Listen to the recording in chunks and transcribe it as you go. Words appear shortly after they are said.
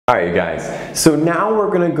Alright you guys, so now we're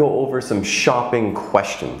going to go over some shopping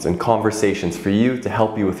questions and conversations for you to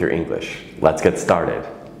help you with your English. Let's get started.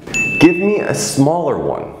 Give me a smaller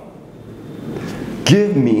one.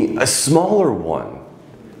 Give me a smaller one.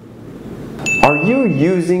 Are you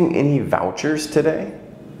using any vouchers today?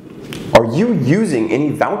 Are you using any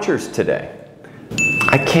vouchers today?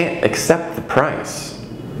 I can't accept the price.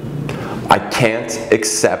 I can't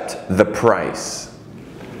accept the price.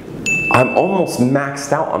 I'm almost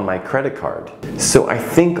maxed out on my credit card, so I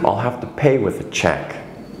think I'll have to pay with a check.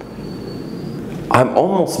 I'm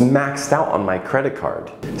almost maxed out on my credit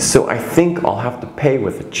card, so I think I'll have to pay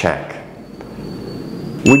with a check.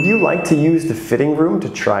 Would you like to use the fitting room to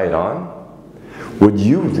try it on? Would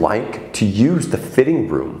you like to use the fitting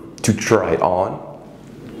room to try it on?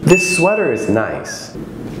 This sweater is nice,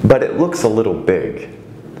 but it looks a little big.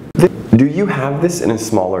 Do you have this in a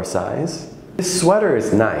smaller size? This sweater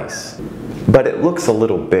is nice, but it looks a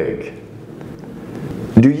little big.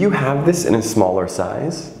 Do you have this in a smaller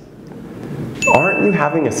size? Aren't you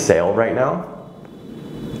having a sale right now?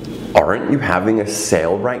 Aren't you having a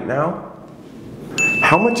sale right now?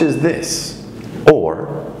 How much is this?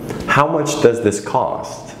 Or, how much does this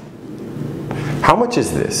cost? How much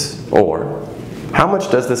is this? Or, how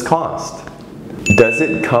much does this cost? Does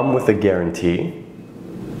it come with a guarantee?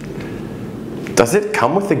 Does it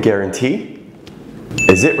come with a guarantee?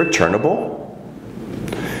 Is it returnable?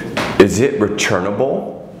 Is it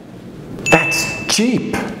returnable? That's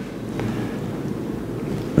cheap.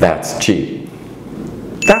 That's cheap.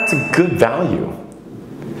 That's a good value.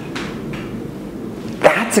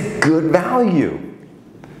 That's a good value.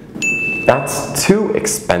 That's too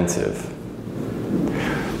expensive.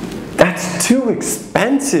 That's too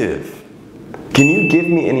expensive. Can you give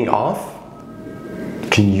me any off?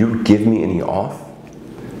 Can you give me any off?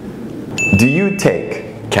 Do you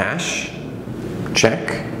take cash,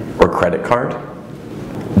 check, or credit card?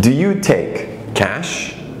 Do you take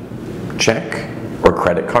cash, check, or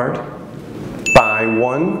credit card? Buy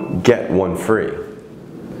one, get one free.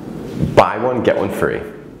 Buy one, get one free.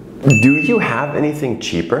 Do you have anything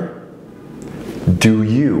cheaper? Do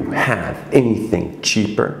you have anything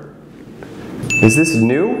cheaper? Is this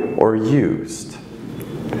new or used?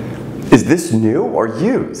 Is this new or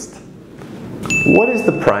used? What is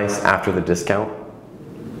the price after the discount?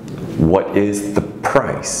 What is the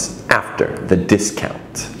price after the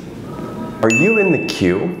discount? Are you in the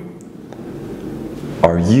queue?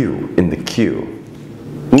 Are you in the queue?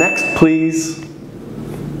 Next, please.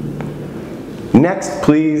 Next,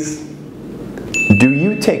 please. Do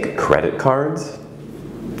you take credit cards?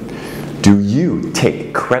 Do you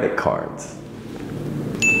take credit cards?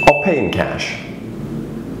 I'll pay in cash.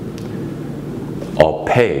 I'll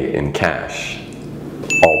pay in cash.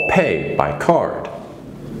 I'll pay by card.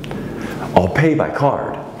 I'll pay by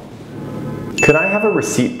card. Could I have a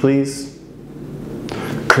receipt, please?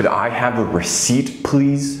 Could I have a receipt,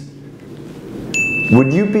 please?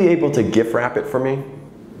 Would you be able to gift wrap it for me?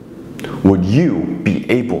 Would you be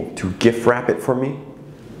able to gift wrap it for me?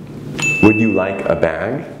 Would you like a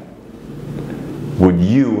bag? Would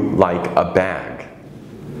you like a bag?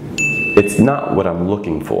 It's not what I'm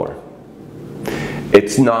looking for.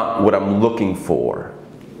 It's not what I'm looking for.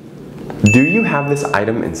 Do you have this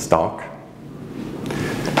item in stock?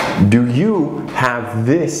 Do you have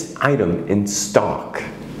this item in stock?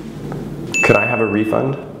 Could I have a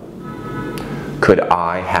refund? Could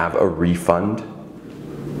I have a refund?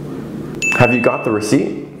 Have you got the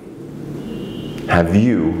receipt? Have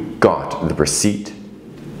you got the receipt?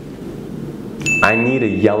 I need a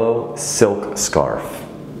yellow silk scarf.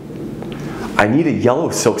 I need a yellow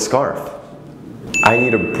silk scarf. I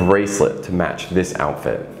need a bracelet to match this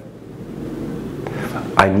outfit.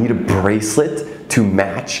 I need a bracelet to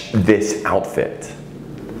match this outfit.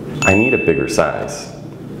 I need a bigger size.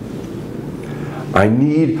 I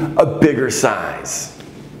need a bigger size.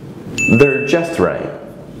 They're just right.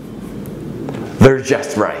 They're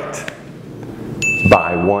just right.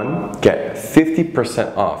 Buy one, get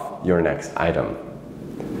 50% off your next item.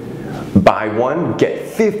 Buy one, get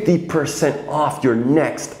 50% off your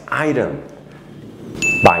next item.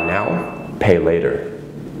 Buy now, pay later.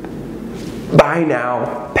 Buy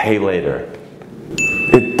now, pay later.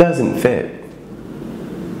 It doesn't fit.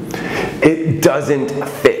 It doesn't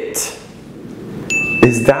fit.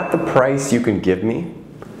 Is that the price you can give me?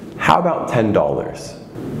 How about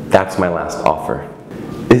 $10? That's my last offer.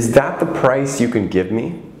 Is that the price you can give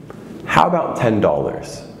me? How about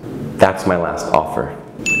 $10? That's my last offer.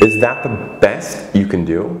 Is that the best you can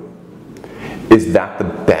do? Is that the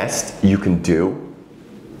best you can do?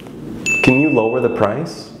 Can you lower the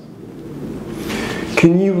price?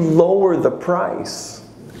 Can you lower the price?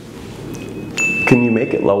 Can you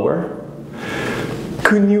make it lower?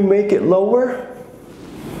 Can you make it lower?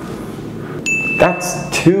 That's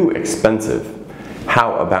too expensive.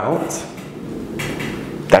 How about?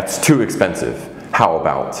 That's too expensive. How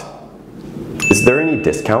about? Is there any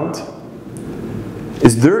discount?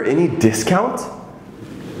 Is there any discount?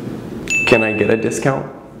 Can I get a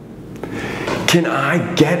discount? Can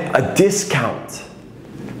I get a discount?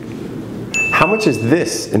 How much is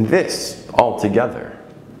this and this all together?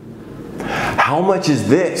 How much is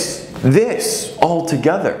this all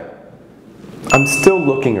together? I'm still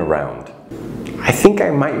looking around. I think I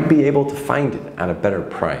might be able to find it at a better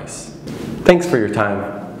price. Thanks for your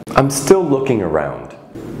time. I'm still looking around.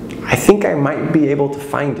 I think I might be able to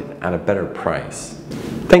find it at a better price.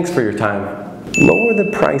 Thanks for your time. Lower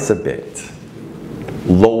the price a bit.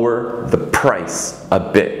 Lower the price a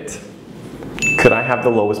bit. Could I have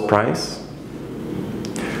the lowest price?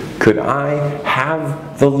 Could I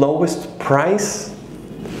have the lowest price?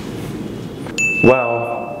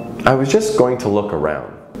 Well, I was just going to look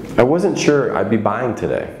around. I wasn't sure I'd be buying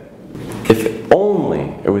today. If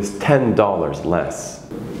only it was $10 less.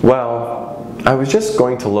 Well, I was just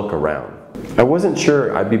going to look around. I wasn't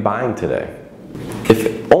sure I'd be buying today.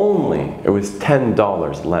 If only it was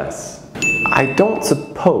 $10 less. I don't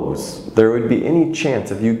suppose there would be any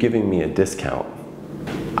chance of you giving me a discount.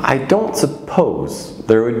 I don't suppose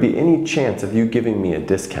there would be any chance of you giving me a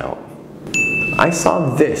discount. I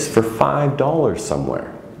saw this for $5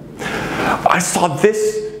 somewhere. I saw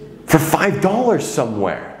this for $5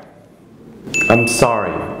 somewhere. I'm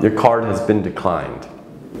sorry, your card has been declined.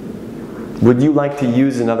 Would you like to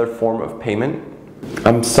use another form of payment?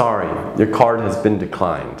 I'm sorry, your card has been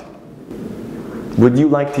declined. Would you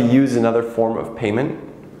like to use another form of payment?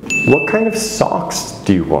 What kind of socks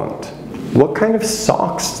do you want? What kind of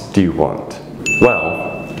socks do you want?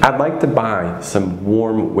 Well, I'd like to buy some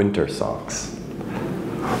warm winter socks.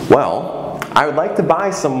 Well, I would like to buy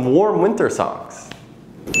some warm winter socks.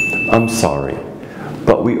 I'm sorry,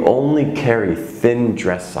 but we only carry thin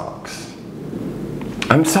dress socks.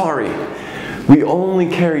 I'm sorry, we only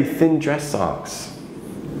carry thin dress socks.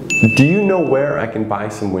 Do you know where I can buy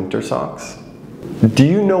some winter socks? Do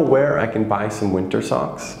you know where I can buy some winter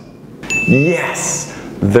socks? Yes!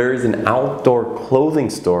 There's an outdoor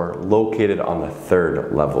clothing store located on the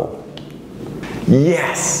 3rd level.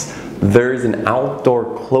 Yes! There's an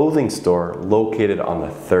outdoor clothing store located on the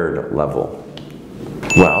 3rd level.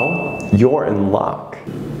 Well, you're in luck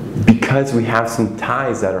because we have some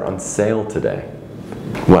ties that are on sale today.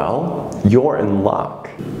 Well, you're in luck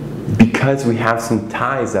because we have some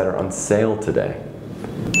ties that are on sale today.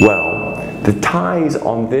 Well, the ties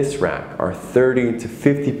on this rack are 30 to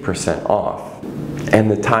 50% off, and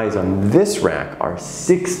the ties on this rack are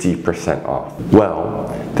 60% off. Well,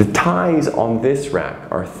 the ties on this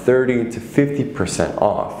rack are 30 to 50%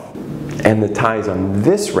 off, and the ties on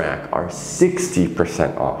this rack are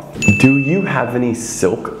 60% off. Do you have any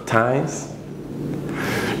silk ties?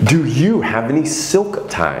 Do you have any silk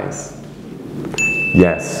ties?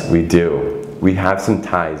 Yes, we do. We have some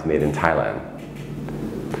ties made in Thailand.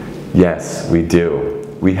 Yes, we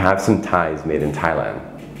do. We have some ties made in Thailand.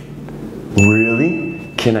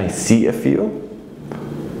 Really? Can I see a few?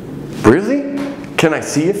 Really? Can I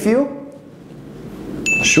see a few?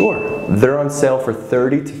 Sure. They're on sale for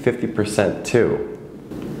 30 to 50% too.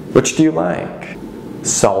 Which do you like?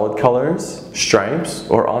 Solid colors, stripes,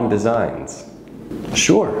 or on designs?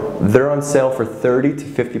 Sure. They're on sale for 30 to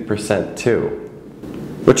 50% too.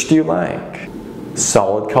 Which do you like?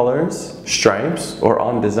 Solid colors, stripes, or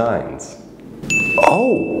on designs?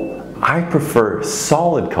 Oh, I prefer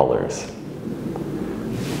solid colors.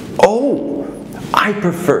 Oh, I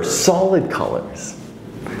prefer solid colors.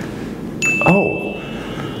 Oh,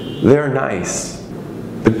 they're nice.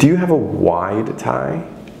 But do you have a wide tie?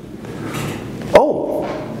 Oh,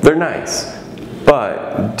 they're nice.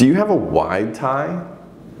 But do you have a wide tie?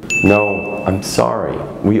 No, I'm sorry.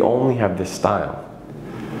 We only have this style.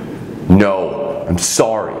 No, I'm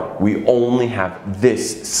sorry. We only have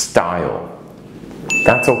this style.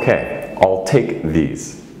 That's okay. I'll take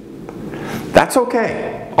these. That's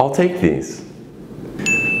okay. I'll take these.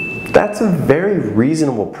 That's a very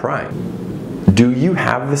reasonable price. Do you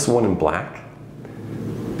have this one in black?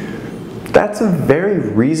 That's a very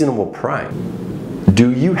reasonable price.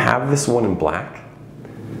 Do you have this one in black?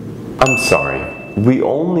 I'm sorry. We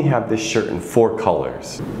only have this shirt in 4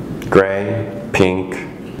 colors. Gray, pink,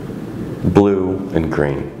 blue, and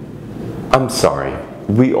green. I'm sorry,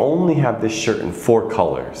 we only have this shirt in 4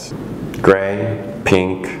 colors. Gray,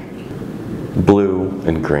 pink, blue,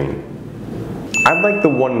 and green. I'd like the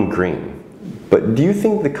one in green, but do you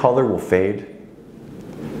think the color will fade?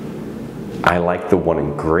 I like the one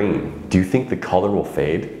in green. Do you think the color will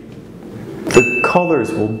fade? The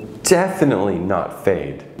colors will definitely not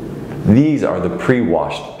fade. These are the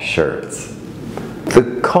pre-washed shirts.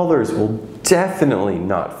 The colors will definitely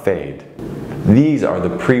not fade. These are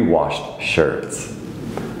the pre-washed shirts.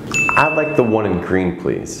 I'd like the one in green,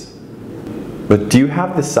 please. But do you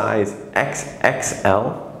have the size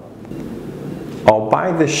XXL? I'll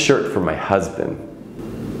buy this shirt for my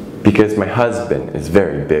husband because my husband is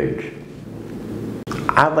very big.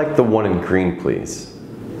 I'd like the one in green, please.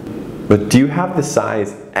 But do you have the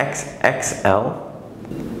size XXL?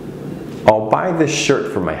 I'll buy this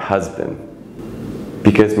shirt for my husband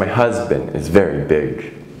because my husband is very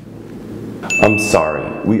big. I'm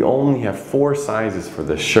sorry, we only have 4 sizes for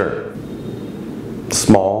this shirt.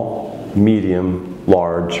 Small, medium,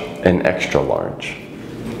 large, and extra large.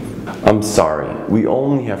 I'm sorry, we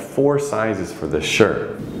only have 4 sizes for this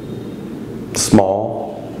shirt.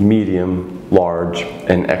 Small, medium, large,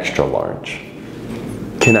 and extra large.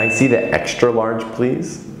 Can I see the extra large,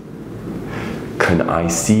 please? Can I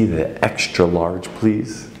see the extra large,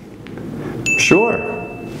 please? Sure,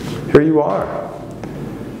 here you are.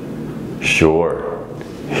 Sure,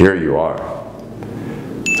 here you are.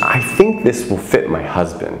 I think this will fit my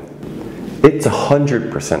husband. It's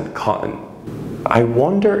 100% cotton. I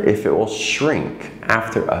wonder if it will shrink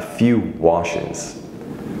after a few washes.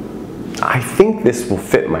 I think this will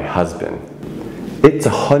fit my husband. It's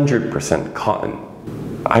 100% cotton.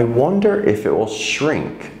 I wonder if it will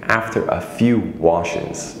shrink after a few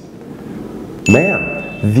washes.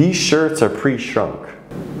 Ma'am, these shirts are pre-shrunk,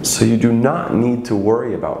 so you do not need to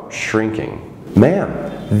worry about shrinking.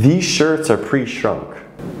 Ma'am, these shirts are pre-shrunk,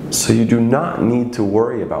 so you do not need to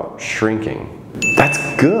worry about shrinking. That's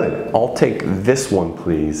good. I'll take this one,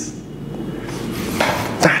 please.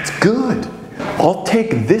 That's good. I'll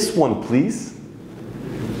take this one, please.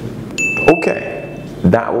 Okay,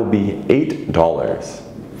 that will be $8.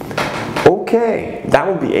 Okay, that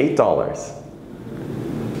will be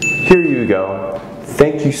 $8. Here you go.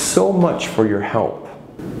 Thank you so much for your help.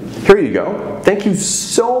 Here you go. Thank you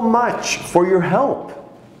so much for your help.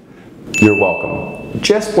 You're welcome.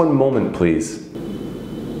 Just one moment, please,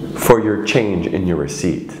 for your change in your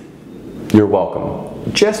receipt. You're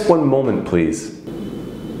welcome. Just one moment, please,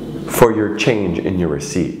 for your change in your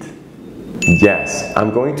receipt. Yes,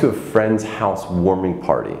 I'm going to a friend's house warming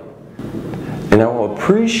party, and I will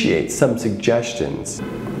appreciate some suggestions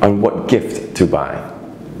on what gift to buy.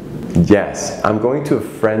 Yes, I'm going to a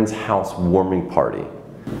friend's house warming party,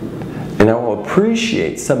 and I will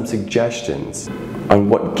appreciate some suggestions on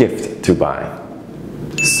what gift to buy.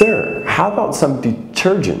 Sir, how about some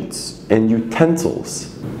detergents and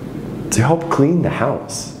utensils to help clean the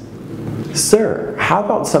house? Sir, how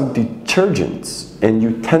about some detergents and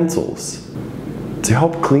utensils to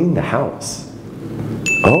help clean the house?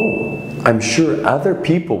 Oh, I'm sure other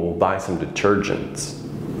people will buy some detergents.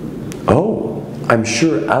 Oh, I'm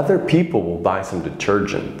sure other people will buy some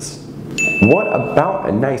detergents. What about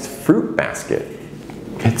a nice fruit basket?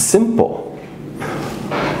 It's simple.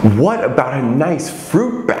 What about a nice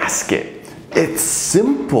fruit basket? It's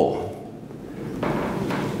simple.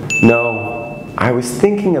 No, I was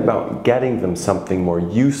thinking about getting them something more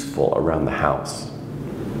useful around the house.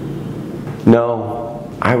 No,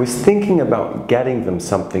 I was thinking about getting them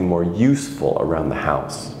something more useful around the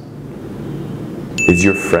house. Is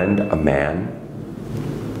your friend a man?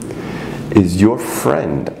 Is your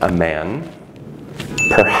friend a man?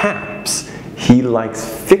 Perhaps he likes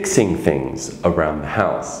fixing things around the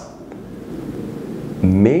house.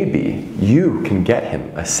 Maybe you can get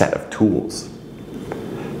him a set of tools.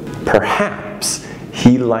 Perhaps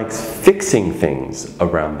he likes fixing things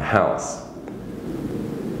around the house.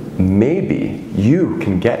 Maybe you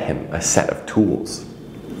can get him a set of tools.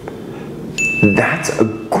 That's a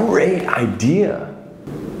great idea.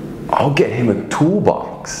 I'll get him a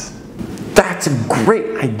toolbox. That's a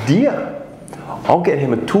great idea. I'll get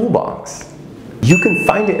him a toolbox. You can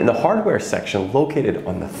find it in the hardware section located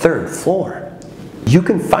on the 3rd floor. You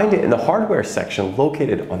can find it in the hardware section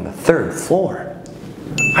located on the 3rd floor.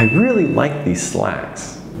 I really like these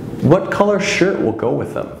slacks. What color shirt will go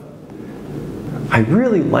with them? I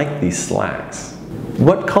really like these slacks.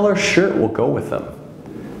 What color shirt will go with them?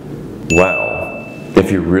 Well,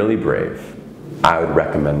 if you're really brave, I would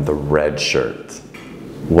recommend the red shirt.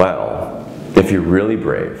 Well, if you're really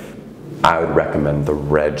brave, I would recommend the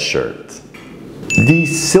red shirt.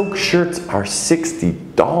 These silk shirts are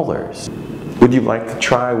 $60. Would you like to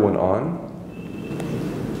try one on?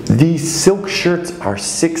 These silk shirts are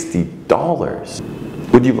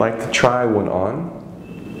 $60. Would you like to try one on?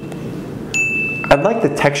 I'd like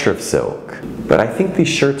the texture of silk. but I think these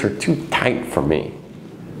shirts are too tight for me.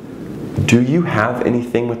 Do you have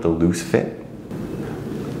anything with a loose fit?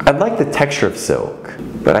 I'd like the texture of silk,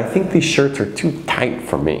 but I think these shirts are too tight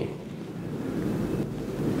for me.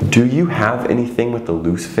 Do you have anything with a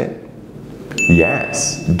loose fit?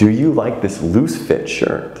 Yes. Do you like this loose fit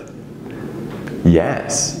shirt?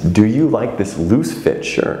 Yes. Do you like this loose fit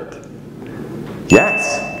shirt?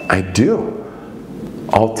 Yes, I do.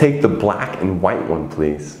 I'll take the black and white one,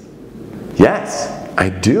 please. Yes, I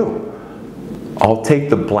do. I'll take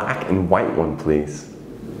the black and white one, please.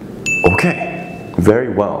 Okay,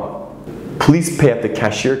 very well. Please pay at the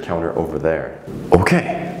cashier counter over there.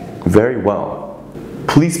 Okay, very well.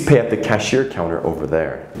 Please pay at the cashier counter over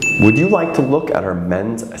there. Would you like to look at our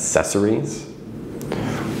men's accessories?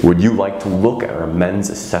 Would you like to look at our men's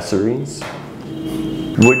accessories?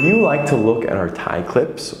 Would you like to look at our tie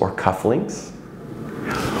clips or cufflinks?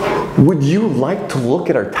 Would you like to look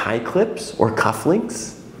at our tie clips or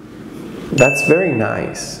cufflinks? That's very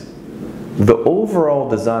nice. The overall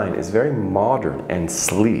design is very modern and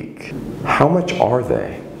sleek. How much are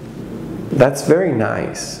they? That's very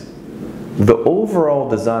nice. The overall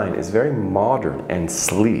design is very modern and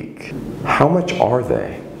sleek. How much are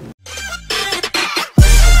they?